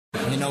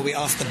We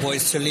asked the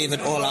boys to leave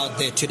it all out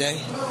there today,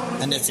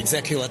 and that's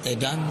exactly what they've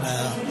done.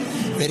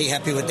 Very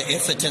happy with the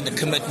effort and the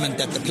commitment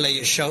that the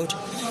players showed.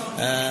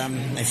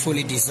 They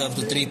fully deserve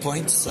the 3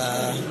 points.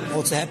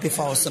 Also happy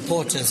for our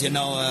supporters.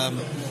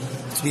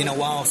 It's been a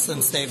while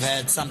since they've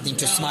had something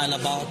to smile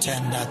about,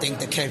 and I think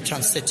the Cape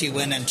Town City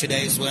win and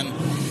today's win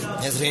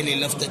has really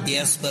lifted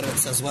their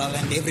spirits as well,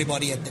 and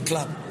everybody at the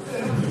club.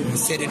 We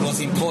said it was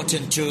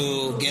important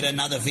to get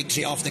another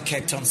victory off the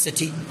Cape Town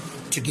City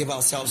to give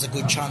ourselves a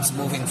good chance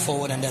moving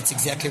forward, and that's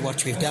exactly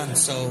what we've done.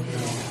 So,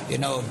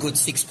 a good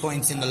 6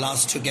 points in the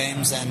last 2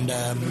 games, and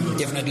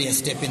definitely a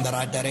step in the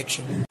right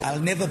direction. I'll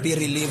never be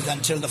relieved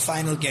until the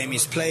final game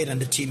is played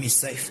and the team is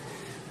safe.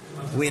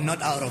 We're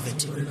not out of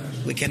it.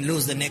 We can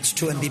lose the next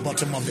 2 and be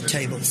bottom of the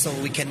table, so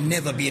we can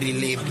never be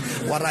relieved.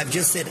 What I've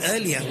just said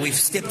earlier, we've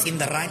stepped in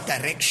the right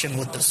direction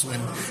with this win,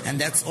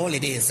 and that's all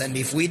it is. And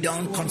if we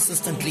don't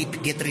consistently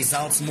get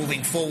results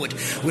moving forward,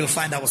 we'll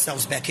find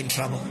ourselves back in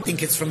trouble. I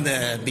think it's from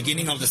the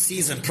beginning of the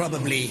season,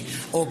 probably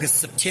August,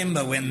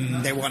 September,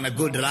 when they won a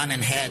good run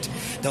and had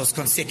those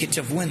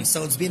consecutive wins.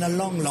 So it's been a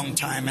long, long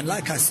time. And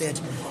like I said,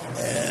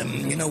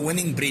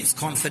 winning breeds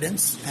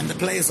confidence, and the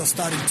players are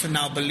starting to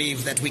now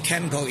believe that we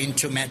can go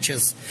into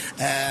matches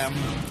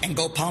and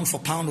go pound for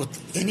pound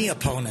with any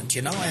opponent,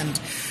 and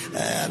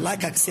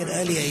like I said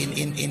earlier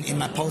in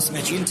my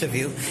post-match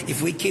interview,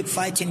 if we keep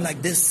fighting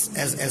like this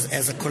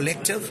as a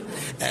collective,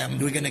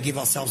 we're going to give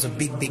ourselves a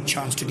big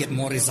chance to get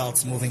more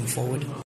results moving forward.